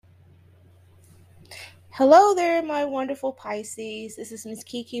Hello there, my wonderful Pisces. This is Miss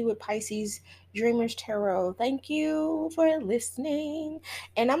Kiki with Pisces Dreamers Tarot. Thank you for listening.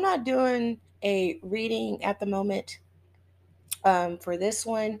 And I'm not doing a reading at the moment for this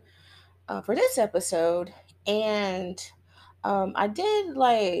one, for this episode. And I did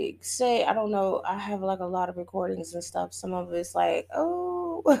like say, I don't know, I have like a lot of recordings and stuff. Some of it's like,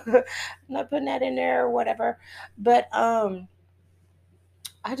 oh, I'm not putting that in there or whatever. But I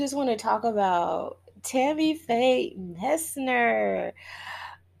just want to talk about Tammy Faye Messner.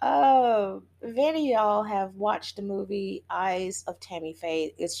 Many of y'all have watched the movie Eyes of Tammy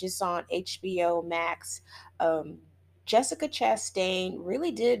Faye. It's just on HBO Max. Um, Jessica Chastain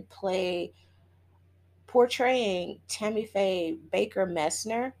really did play portraying Tammy Faye Baker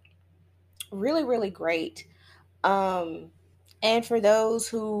Messner. Really, really great. Um, and for those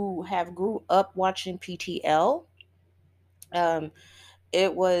who have grew up watching PTL, um,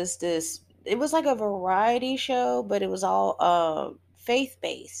 it was like a variety show, but it was all faith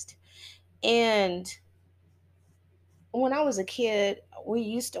based. And when I was a kid, we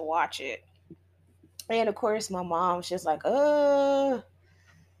used to watch it. And of course my mom's just like, I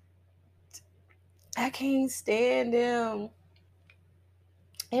can't stand them.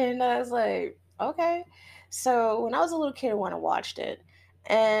 And I was like, okay. So when I was a little kid, when I watched it,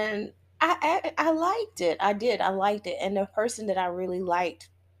 and I liked it. I did. I liked it. And the person that I really liked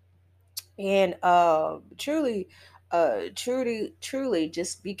and truly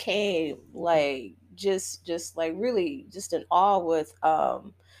just became like just like really just in awe with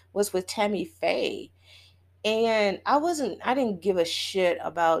was with Tammy Faye. And I didn't give a shit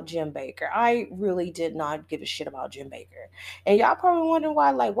about Jim Baker. I really did not give a shit about Jim Baker. And y'all probably wondering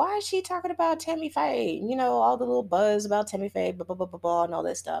why, like, why is she talking about Tammy Faye? You know, all the little buzz about Tammy Faye, blah blah blah blah blah and all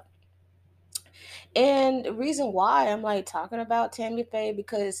that stuff. And the reason why I'm like talking about Tammy Faye,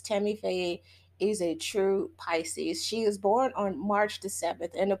 because Tammy Faye is a true Pisces. She is born on March the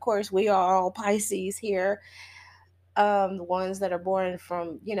 7th. And of course, we are all Pisces here. The ones that are born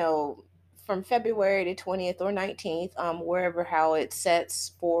from, from February to 20th or 19th, wherever how it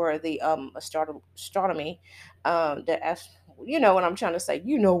sets for the astronomy. You know what I'm trying to say.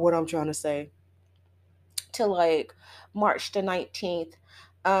 You know what I'm trying to say. To like March the 19th.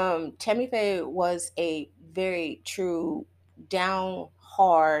 Tammy Faye was a very true, down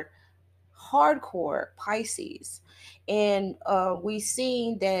hard, hardcore Pisces. And we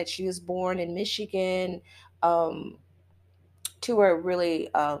seen that she was born in Michigan um, to a really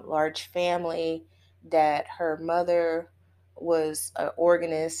large family, that her mother was an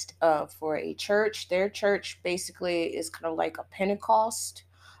organist for a church. Their church basically is kind of like a Pentecost.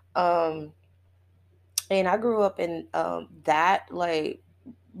 Um, and I grew up in that like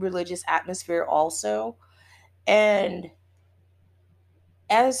religious atmosphere also. And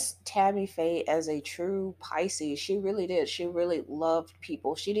as Tammy Faye, as a true Pisces, she really did. She really loved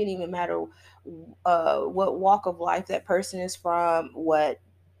people. She didn't even matter what walk of life that person is from, what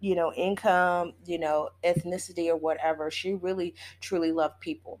income, ethnicity or whatever. She really truly loved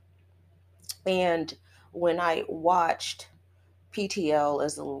people. And when I watched PTL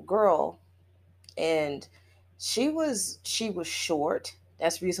as a little girl, and she was short.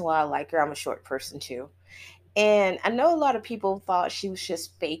 That's the reason why I like her. I'm a short person too. And I know a lot of people thought she was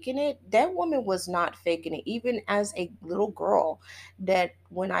just faking it. That woman was not faking it. Even as a little girl, that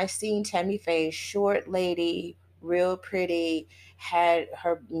when I seen Tammy Faye, short lady, real pretty, had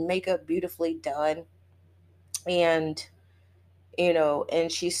her makeup beautifully done, and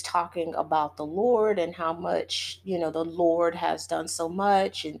and she's talking about the Lord and how much, the Lord has done so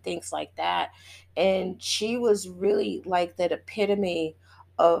much and things like that. And she was really like that epitome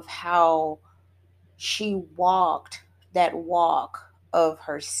of how she walked that walk of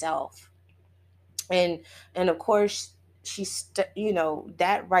herself. And of course,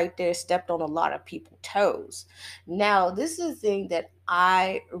 that right there stepped on a lot of people's toes. Now, this is the thing that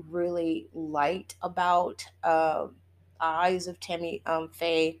I really liked about Eyes of Tammy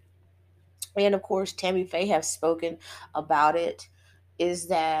Faye, and of course Tammy Faye have spoken about it, is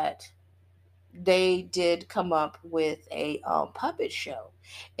that they did come up with a puppet show.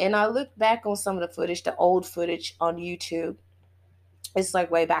 And I looked back on some of the footage, the old footage on YouTube. It's like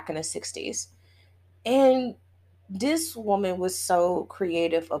way back in the 60s. And this woman was so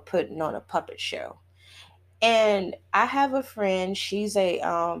creative of putting on a puppet show. And I have a friend, she's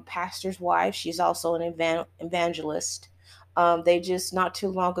a pastor's wife. She's also an evangelist. They just not too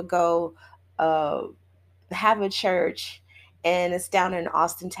long ago uh, have a church, and it's down in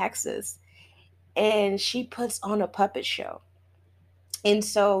Austin, Texas. And she puts on a puppet show. And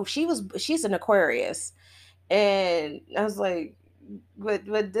so she's an Aquarius. And I was like,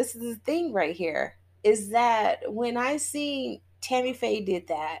 but this is the thing right here. is that when I seen Tammy Faye did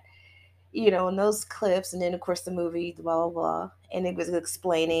that, in those clips, and then of course the movie, blah blah blah, and it was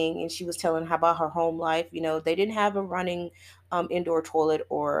explaining, and she was telling how about her home life. They didn't have a running indoor toilet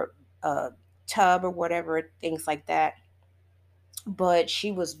or tub or whatever, things like that. But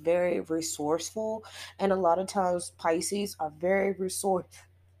she was very resourceful, and a lot of times Pisces are very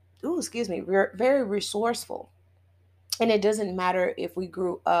Ooh, excuse me, very resourceful. And it doesn't matter if we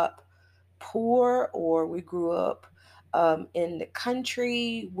grew up poor or we grew up in the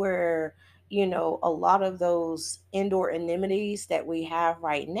country where a lot of those indoor amenities that we have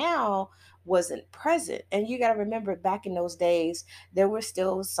right now wasn't present. And you got to remember, back in those days there were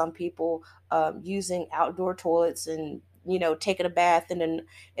still some people using outdoor toilets, and taking a bath in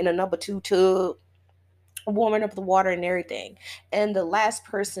a number two tub, warming up the water and everything. And the last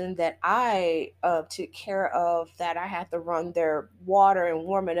person that I took care of, that I had to run their water and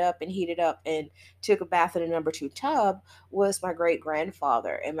warm it up and heat it up and took a bath in a number two tub, was my great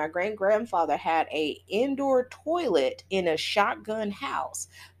grandfather. And my great grandfather had a indoor toilet in a shotgun house,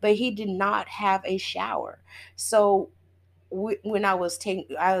 but he did not have a shower. So when I was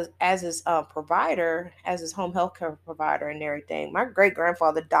taking, I was as his provider, as his home health care provider and everything. My great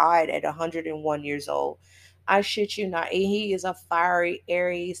grandfather died at 101 years old. I shit you not. And he is a fiery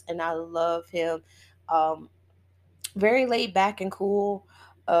Aries, and I love him. Um, Very laid back and cool.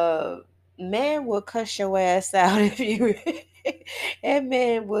 Uh, Man will cuss your ass out if you. And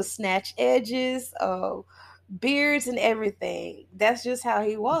man will snatch edges, beards, and everything. That's just how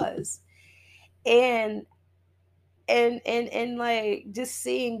he was. And and like just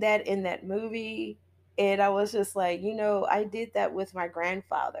seeing that in that movie, and I was just like, I did that with my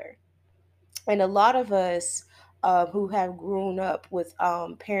grandfather. And a lot of us who have grown up with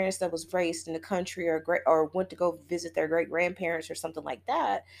parents that was raised in the country, or great, or went to go visit their great grandparents or something like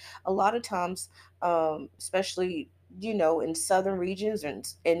that, a lot of times, especially in southern regions,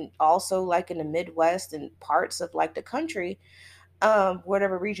 and also like in the Midwest and parts of like the country,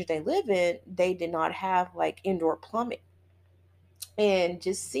 whatever region they live in, they did not have like indoor plumbing. And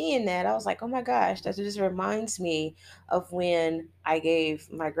just seeing that, I was like, oh my gosh, that just reminds me of when I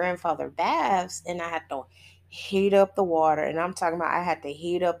gave my grandfather baths, and I had to heat up the water. And I'm talking about, I had to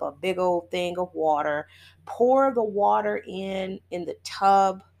heat up a big old thing of water, pour the water in the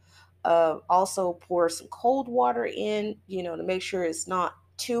tub, also pour some cold water in, to make sure it's not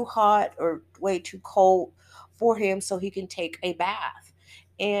too hot or way too cold for him, so he can take a bath.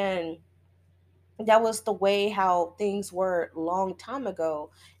 And that was the way how things were long time ago.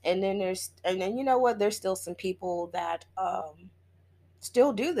 And then you know what, there's still some people that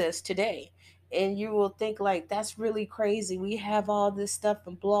still do this today. And you will think like, that's really crazy, we have all this stuff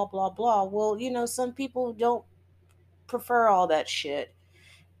and blah blah blah. Well, some people don't prefer all that shit.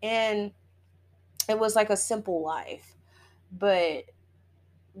 And it was like a simple life. But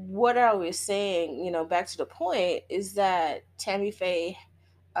what I was saying, back to the point, is that Tammy Faye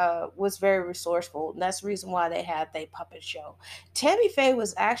was very resourceful. And that's the reason why they had their puppet show. Tammy Faye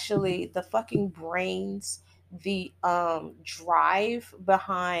was actually the fucking brains, the drive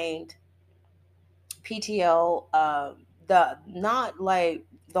behind PTL, the not like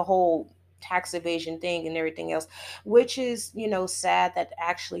the whole tax evasion thing and everything else, which is, sad that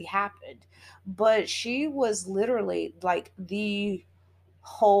actually happened. But she was literally like the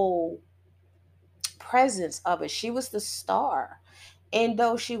whole presence of it. She was the star. And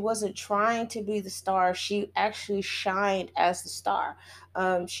though she wasn't trying to be the star, she actually shined as the star.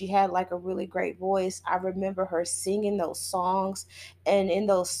 She had like a really great voice. I remember her singing those songs. And in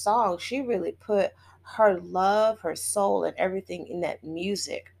those songs, she really put her love, her soul, and everything in that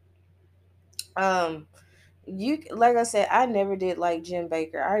music. Um, you like I said, I never did like Jim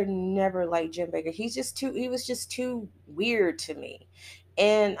Baker. I never liked Jim Baker. He was just too weird to me.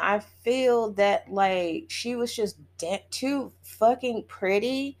 And I feel that like she was just too fucking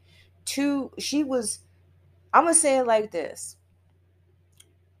pretty. Too she was I'm gonna say it like this.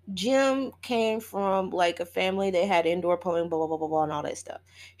 Jim came from like a family that had indoor plumbing, blah blah blah blah blah, and all that stuff.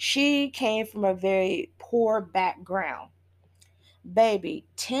 She came from a very poor background. Baby,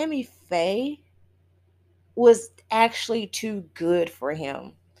 Tammy Faye was actually too good for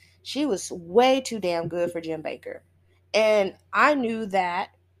him. She was way too damn good for Jim Baker. And I knew that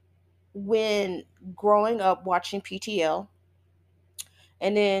when growing up watching PTL.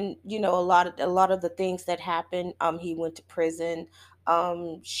 And then, a lot of the things that happened, he went to prison.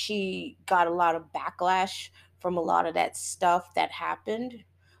 She got a lot of backlash from a lot of that stuff that happened.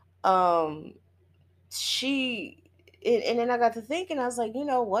 Um she and then I got to thinking, I was like, you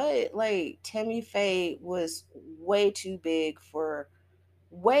know what? Like Tammy Faye was way too big for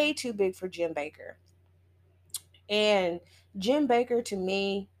Jim Baker. And Jim Baker, to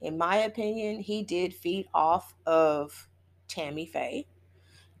me, in my opinion, he did feed off of Tammy Faye.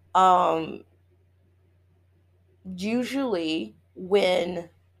 Um, Usually, when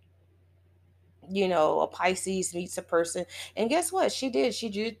a Pisces meets a person, and guess what? She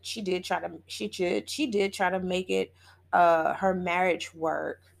did try to make it her marriage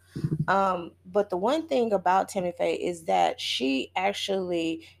work. But the one thing about Tammy Faye is that she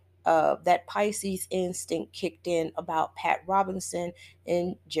actually, that Pisces instinct kicked in about Pat Robinson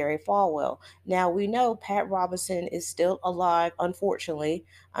and Jerry Falwell. Now we know Pat Robinson is still alive, unfortunately.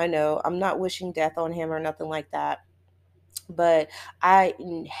 I know I'm not wishing death on him or nothing like that, but I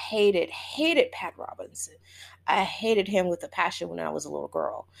hated Pat Robinson. I hated him with a passion when I was a little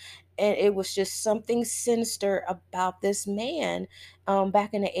girl. And it was just something sinister about this man,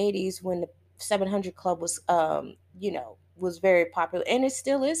 back in the 80s when the 700 Club was, was very popular, and it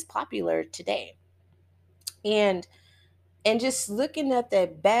still is popular today. And just looking at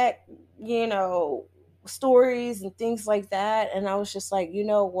that back, you know, stories and things like that, and I was just like, you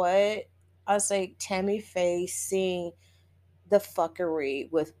know what? I was like, Tammy Faye seeing the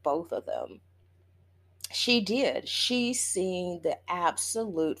fuckery with both of them. She did. She seen the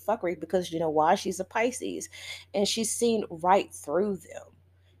absolute fuckery, because you know why? She's a Pisces, and she's seen right through them.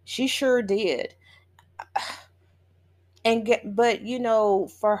 She sure did. But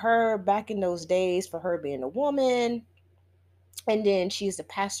for her back in those days, for her being a woman, and then she's a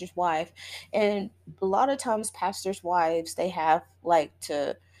pastor's wife, and a lot of times pastors' wives, they have like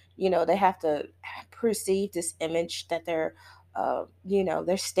to, they have to perceive this image that they're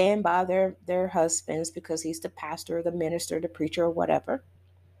stand by their husbands because he's the pastor, the minister, the preacher, or whatever,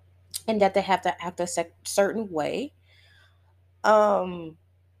 and that they have to act a certain way. um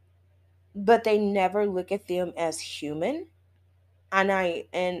but they never look at them as human, and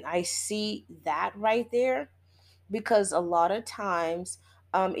I see that right there, because a lot of times,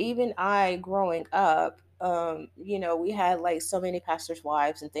 even I growing up, we had like so many pastors'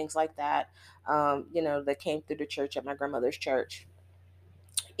 wives and things like that, that came through the church at my grandmother's church.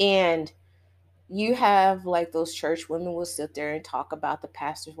 And you have like those church women will sit there and talk about the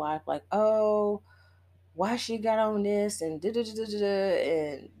pastor's wife, like, oh, why she got on this and da da da da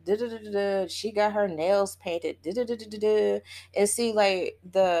and da da da da. She got her nails painted, da da da da da. And see, like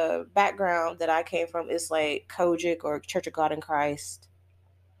the background that I came from is like Kojic or Church of God in Christ.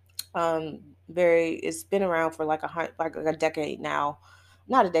 Very, it's been around for like a decade now,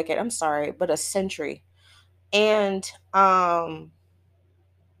 not a decade. I'm sorry, but a century. And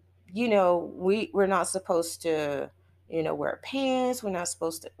we're not supposed to wear pants. We're not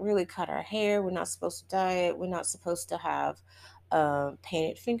supposed to really cut our hair. We're not supposed to dye it. We're not supposed to have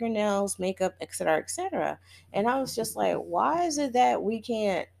painted fingernails, makeup, etc., etc. And I was just like, why is it that we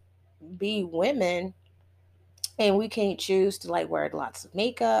can't be women and we can't choose to like wear lots of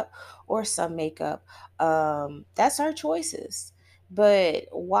makeup or some makeup? That's our choices. But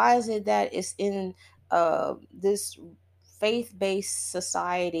why is it that it's in this faith-based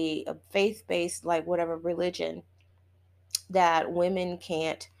society, a faith-based, like whatever religion, that women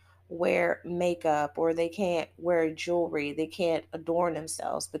can't wear makeup or they can't wear jewelry, they can't adorn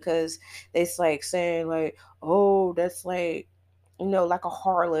themselves, because it's like saying like, oh, that's like, like a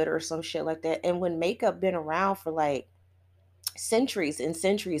harlot or some shit like that. And when makeup been around for like centuries and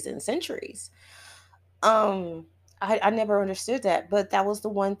centuries and centuries, um I never understood that, but that was the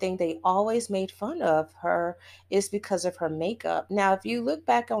one thing they always made fun of her, is because of her makeup. Now if you look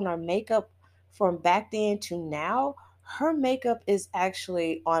back on her makeup from back then to now, her makeup is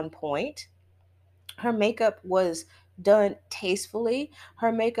actually on point. Her makeup was done tastefully.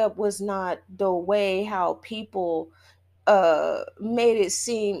 Her makeup was not the way how people made it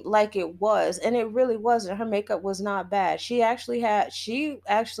seem like it was, and it really wasn't. Her makeup was not bad. She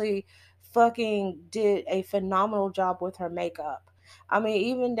actually fucking did a phenomenal job with her makeup. I mean,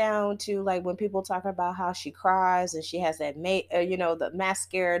 even down to like when people talk about how she cries and she has that the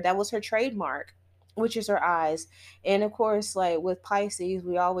mascara, that was her trademark, which is her eyes. And of course, like with Pisces,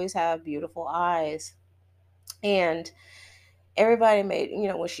 we always have beautiful eyes. And everybody made,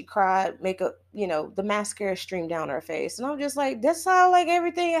 when she cried, makeup, the mascara streamed down her face. And I'm just like, that's how, like,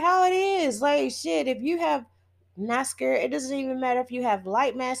 everything, how it is. Like, shit, if you have mascara, it doesn't even matter if you have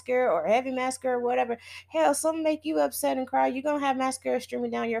light mascara or heavy mascara or whatever. Hell, something make you upset and cry, you're gonna have mascara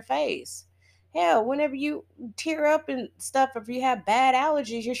streaming down your face. Hell, whenever you tear up and stuff, if you have bad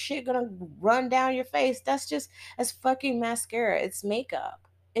allergies, your shit gonna run down your face. That's fucking mascara. It's makeup.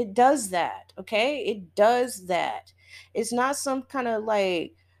 It does that, okay? It does that. It's not some kind of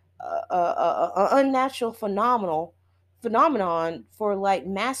like unnatural phenomenal phenomenon for like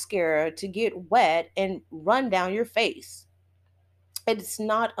mascara to get wet and run down your face. It's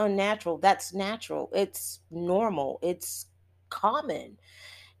not unnatural. That's natural. It's normal. It's common.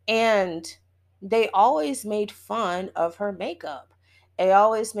 And they always made fun of her makeup. They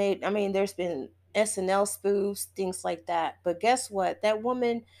always made, I mean, there's been SNL spoofs, things like that. But guess what? That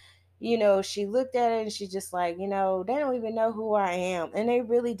woman, she looked at it and she just like, they don't even know who I am. And they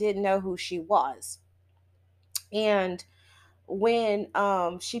really didn't know who she was. And when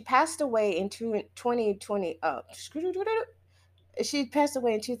she passed away in 2020, she passed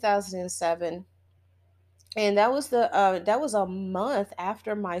away in 2007, and that was a month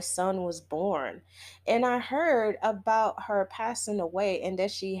after my son was born. And I heard about her passing away and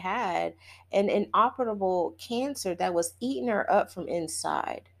that she had an inoperable cancer that was eating her up from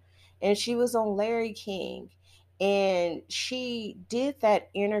inside. And she was on Larry King, and she did that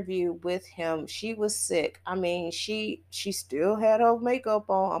interview with him. She was sick. I mean, she still had her makeup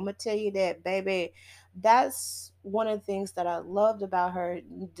on. I'm gonna tell you that, baby. That's one of the things that I loved about her,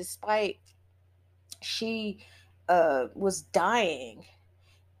 despite she was dying,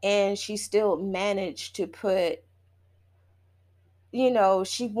 and she still managed to put,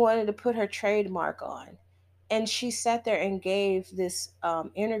 she wanted to put her trademark on. And she sat there and gave this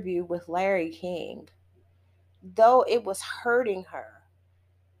interview with Larry King. Though it was hurting her,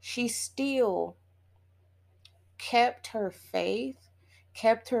 she still kept her faith,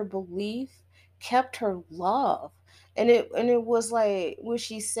 kept her belief, kept her love. And it was like what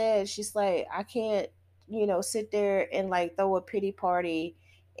she said, she's like, I can't, sit there and like throw a pity party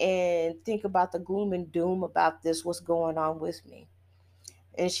and think about the gloom and doom about this, what's going on with me.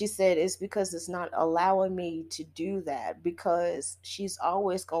 And she said it's because it's not allowing me to do that, because she's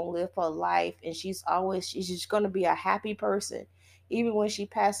always going to live her life, and she's just going to be a happy person even when she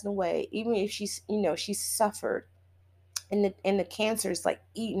passing away, even if she suffered, and the cancer is like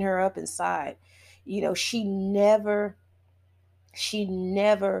eating her up inside. She never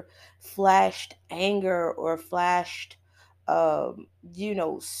flashed anger or flashed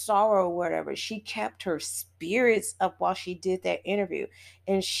sorrow or whatever. She kept her spirits up while she did that interview.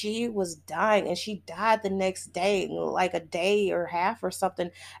 And she was dying, and she died the next day, like a day or half or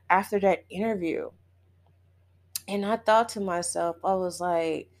something after that interview. And I thought to myself, I was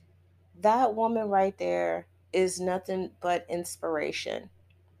like, that woman right there is nothing but inspiration.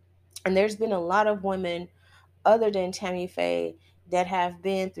 And there's been a lot of women other than Tammy Faye that have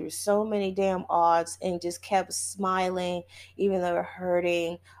been through so many damn odds and just kept smiling, even though they're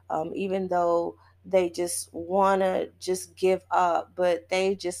hurting, even though they just want to just give up. But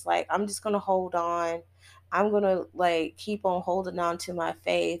they just like, I'm just going to hold on. I'm going to like keep on holding on to my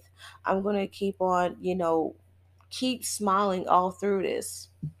faith. I'm going to keep on, keep smiling all through this.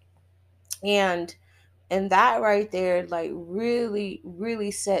 And that right there like really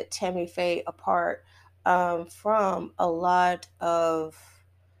really set Tammy Faye apart from a lot of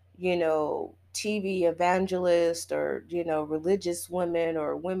TV evangelists, or religious women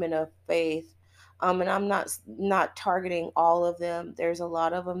or women of faith. And I'm not targeting all of them. There's a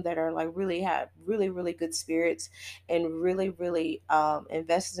lot of them that are like really have really really good spirits, and really really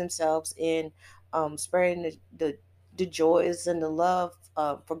invested themselves in spreading the joys and the love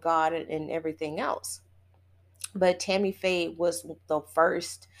for God, and everything else. But Tammy Faye was the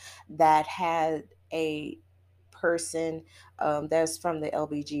first that had a person that's from the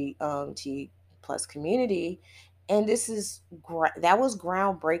LBGT plus community, and that was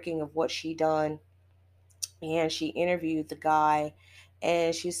groundbreaking of what she done. And she interviewed the guy,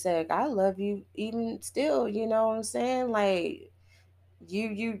 and she said, I love you even still, you know what I'm saying, like,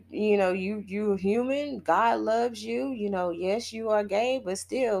 you human, God loves you, yes, you are gay, but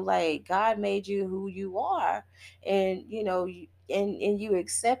still, like, God made you who you are. And and you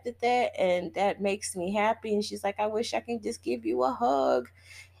accepted that, and that makes me happy. And she's like, I wish I can just give you a hug.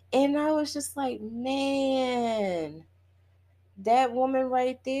 And I was just like, man, that woman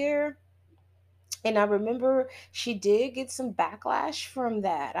right there. And I remember she did get some backlash from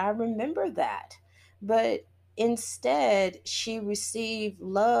that. I remember that. But instead, she received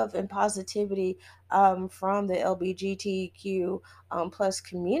love and positivity from the LGBTQ plus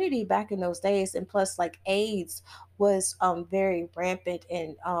community back in those days. And plus, like, AIDS was very rampant,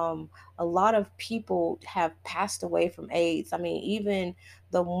 and a lot of people have passed away from AIDS. I mean, even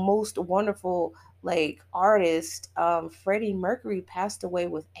the most wonderful like artist, Freddie Mercury, passed away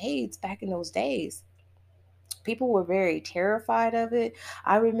with AIDS back in those days. People were very terrified of it.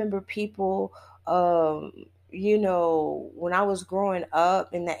 I remember people, when I was growing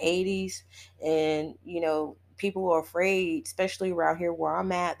up in the 80s, and people were afraid, especially around here where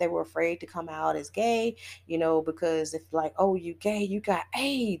I'm at, they were afraid to come out as gay, because if like, oh, you gay, you got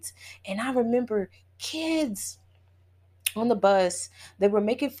AIDS. And I remember kids on the bus, they were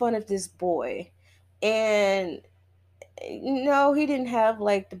making fun of this boy. And no, he didn't have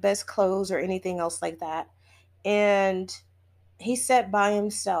like the best clothes or anything else like that. And he sat by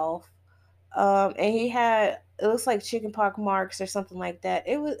himself. And he had, it looks like chicken pox marks or something like that.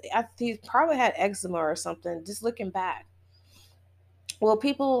 I think he probably had eczema or something, just looking back. Well,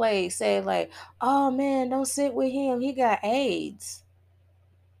 people like say like, oh man, don't sit with him, he got AIDS.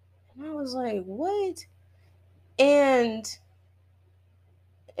 And I was like, what? And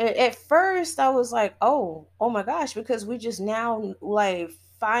at first I was like, oh my gosh, because we just now like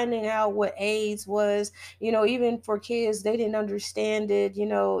finding out what AIDS was. Even for kids, they didn't understand it.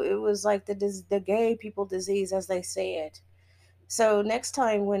 It was like the gay people disease, as they said. So next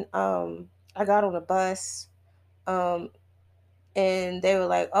time when I got on a bus, um and they were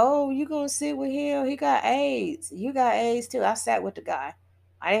like, oh, you gonna sit with him, he got AIDS, you got AIDS too. I sat with the guy.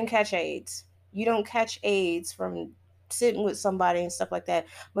 I didn't catch AIDS. You don't catch AIDS from sitting with somebody and stuff like that.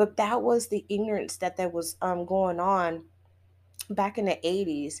 But that was the ignorance that was going on back in the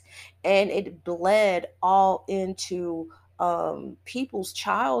 80s, and it bled all into people's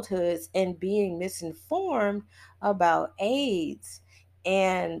childhoods and being misinformed about AIDS.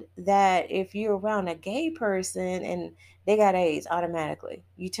 And that if you're around a gay person and they got AIDS, automatically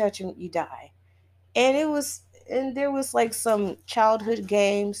you touch them, you die. And there was like some childhood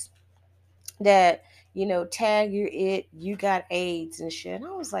games that, tag you're it, you got AIDS and shit. And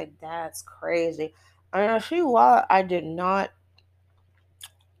I was like, that's crazy. And I see why I did not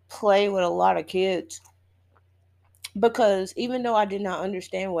play with a lot of kids, because even though I did not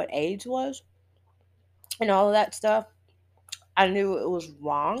understand what AIDS was and all of that stuff, I knew it was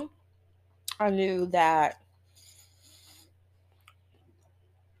wrong. I knew that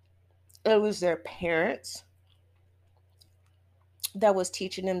it was their parents that was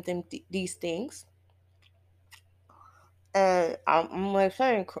teaching them these things. And I'm like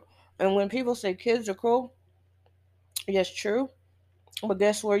saying, and when people say kids are cruel, yes, true. But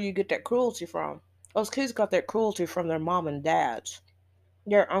guess where you get that cruelty from? Those kids got that cruelty from their mom and dads,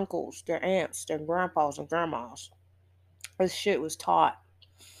 their uncles, their aunts, their grandpas and grandmas. This shit was taught.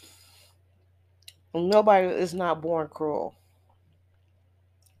 Nobody is not born cruel.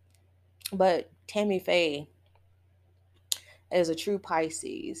 But Tammy Faye is a true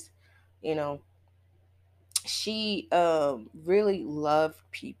Pisces. You know, she really loved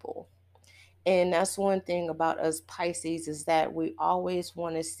people. And that's one thing about us Pisces, is that we always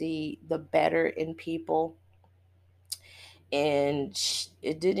want to see the better in people. And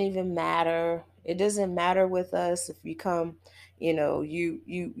it didn't even matter. It doesn't matter with us if you come, you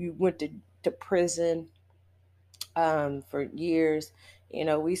went to prison for years.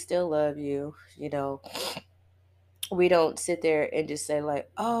 We still love you. We don't sit there and just say like,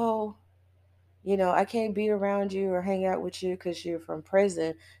 oh, I can't be around you or hang out with you because you're from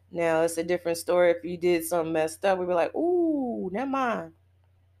prison. Now it's a different story. If you did something messed up, we'd be like, ooh, never mind.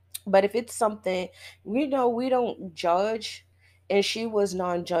 But if it's something, we don't judge. And she was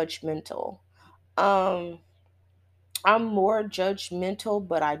non-judgmental. um I'm more judgmental,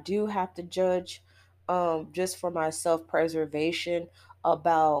 but I do have to judge, just for my self-preservation,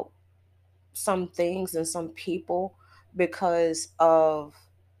 about some things and some people, because of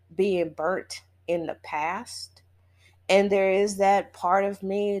being burnt in the past. And there is that part of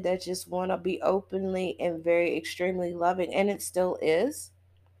me that just want to be openly and very extremely loving, and it still is,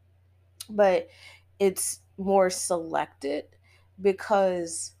 but it's more selected,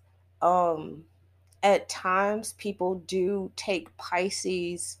 because um at times people do take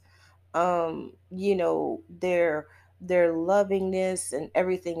Pisces, their lovingness and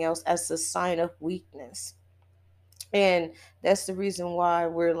everything else, as a sign of weakness. And that's the reason why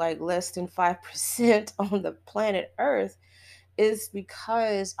we're like less than 5% on the planet Earth, is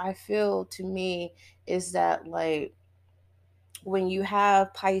because I feel, to me, is that like when you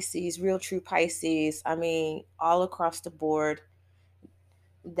have Pisces, real true Pisces, I mean, all across the board,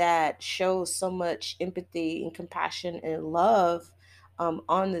 that shows so much empathy and compassion and love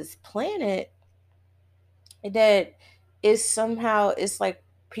on this planet, that is somehow, it's like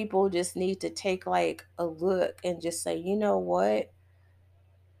people just need to take like a look and just say, you know what,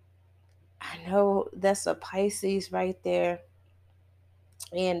 I know that's a Pisces right there.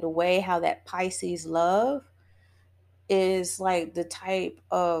 And the way how that Pisces love is like the type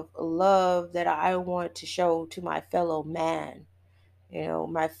of love that I want to show to my fellow man,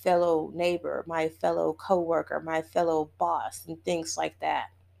 my fellow neighbor, my fellow coworker, my fellow boss, and things like that.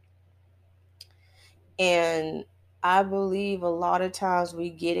 And I believe a lot of times we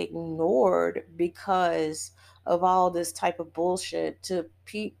get ignored because of all this type of bullshit. To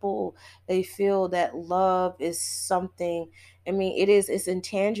people, they feel that love is something, I mean, it's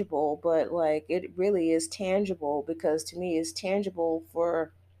intangible, but like it really is tangible, because to me it's tangible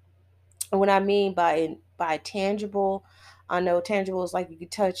for, what I mean by tangible, I know tangible is like you can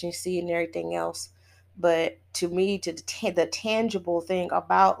touch and see and everything else, but to me, to the tangible thing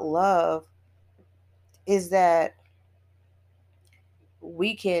about love is that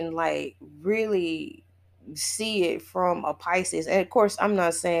we can like really see it from a Pisces. And of course, I'm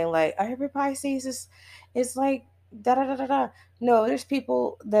not saying like every Pisces is like da da da da da. No, there's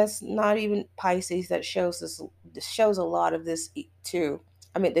people that's not even Pisces that shows a lot of this too.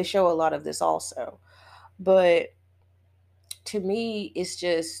 I mean, they show a lot of this also, but to me it's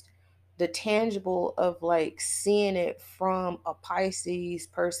just the tangible of like seeing it from a Pisces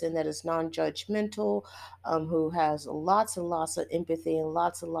person that is non-judgmental, who has lots and lots of empathy and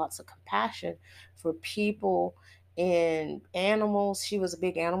lots of compassion for people and animals. She was a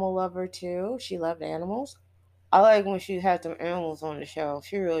big animal lover too. She loved animals. I like when she had them animals on the show.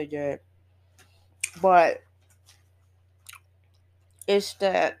 She really did. But it's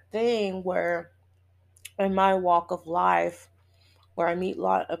that thing where in my walk of life where I meet a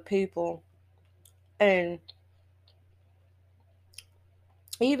lot of people, and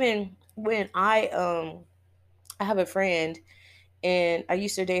even when I have a friend and I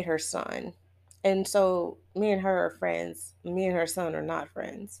used to date her son. And so me and her are friends. Me and her son are not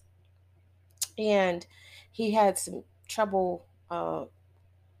friends. And he had some trouble a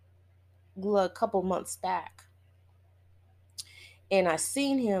couple months back. And I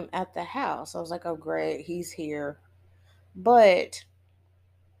seen him at the house. I was like, oh great, he's here. But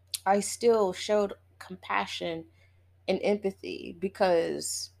I still showed compassion and empathy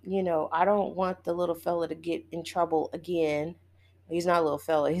because, I don't want the little fella to get in trouble again. He's not a little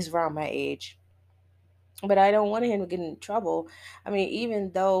fella, he's around my age. But I don't want him to get in trouble. I mean,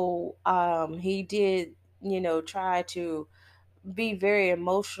 even though he did, try to be very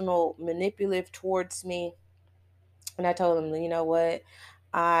emotional, manipulative towards me, and I told him, you know what,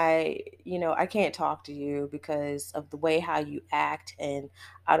 I can't talk to you because of the way how you act, and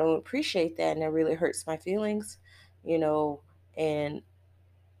I don't appreciate that, and it really hurts my feelings, you know, and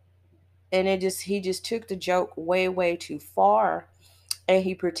he just took the joke way, way too far, and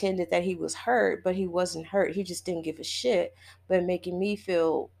he pretended that he was hurt, but he wasn't hurt. He just didn't give a shit, but making me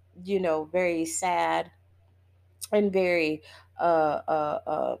feel, very sad and very,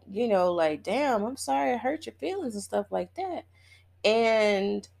 like, damn, I'm sorry I hurt your feelings and stuff like that.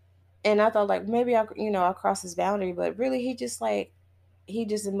 And I thought like maybe I crossed his boundary, but really he just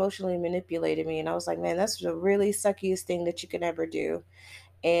emotionally manipulated me, and I was like, man, that's the really suckiest thing that you can ever do,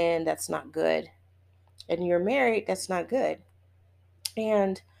 and that's not good. And you're married, that's not good.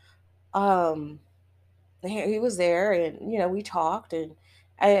 And um he was there, and we talked, and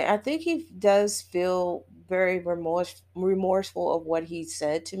I think he does feel very remorseful of what he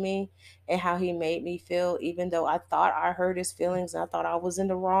said to me and how he made me feel, even though I thought I hurt his feelings and I thought I was in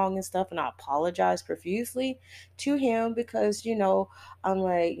the wrong and stuff, and I apologized profusely to him because I'm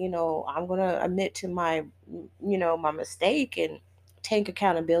like, I'm gonna admit to my mistake and take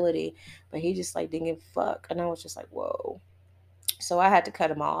accountability. But he just like didn't give a fuck, and I was just like, whoa. So I had to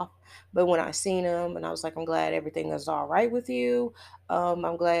cut him off. But when I seen him, and I was like, I'm glad everything is all right with you.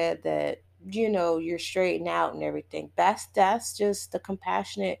 I'm glad that you're straightened out and everything. That's just the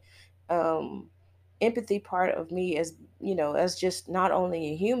compassionate, um, empathy part of me, as as just not only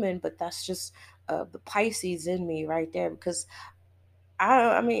a human, but that's just the Pisces in me right there. Because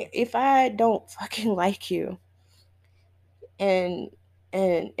I mean, if I don't fucking like you and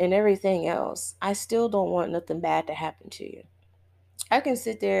and everything else, I still don't want nothing bad to happen to you. I can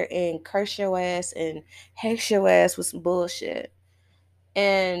sit there and curse your ass and hex your ass with some bullshit.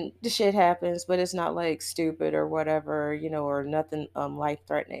 And the shit happens, but it's not like stupid or whatever, or nothing life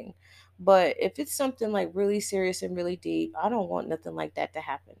threatening. But if it's something like really serious and really deep, I don't want nothing like that to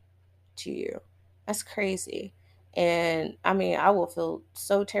happen to you. That's crazy. And I mean, I will feel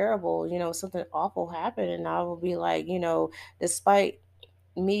so terrible, something awful happened, and I will be like, despite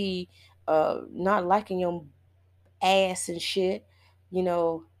me not liking your ass and shit, you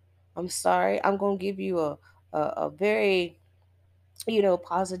know, I'm sorry. I'm gonna give you a very,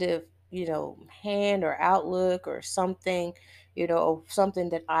 positive, hand or outlook or something, something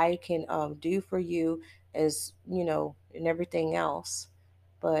that I can do for you, as and everything else.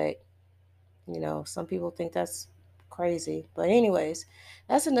 But some people think that's crazy. But anyways,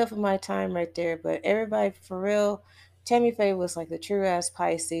 that's enough of my time right there. But everybody, for real, Tammy Faye was like the true ass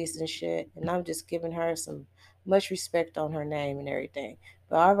Pisces and shit, and I'm just giving her some much respect on her name and everything.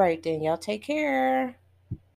 But all right then, y'all take care.